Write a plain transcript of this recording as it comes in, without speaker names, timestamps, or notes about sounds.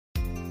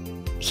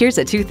Here's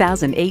a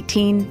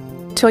 2018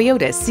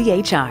 Toyota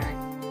CHR.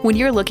 When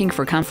you're looking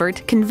for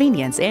comfort,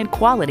 convenience, and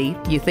quality,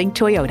 you think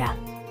Toyota.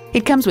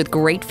 It comes with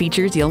great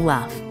features you'll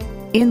love.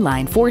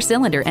 Inline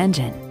 4-cylinder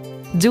engine,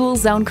 dual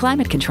zone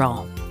climate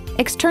control,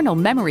 external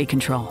memory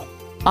control,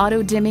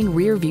 auto dimming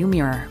rear view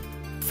mirror,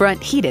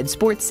 front heated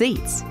sports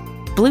seats,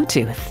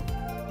 Bluetooth,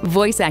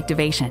 voice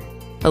activation,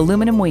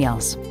 aluminum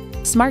wheels,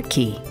 smart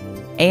key,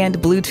 and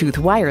Bluetooth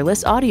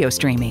wireless audio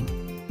streaming.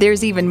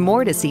 There's even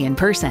more to see in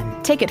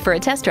person. Take it for a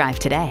test drive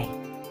today.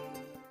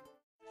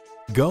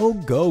 Go,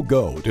 go,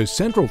 go to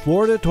Central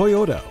Florida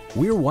Toyota.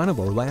 We're one of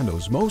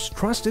Orlando's most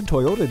trusted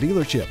Toyota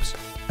dealerships.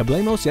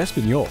 Hablemos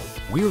Espanol.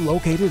 We're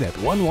located at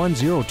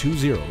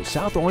 11020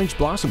 South Orange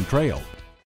Blossom Trail.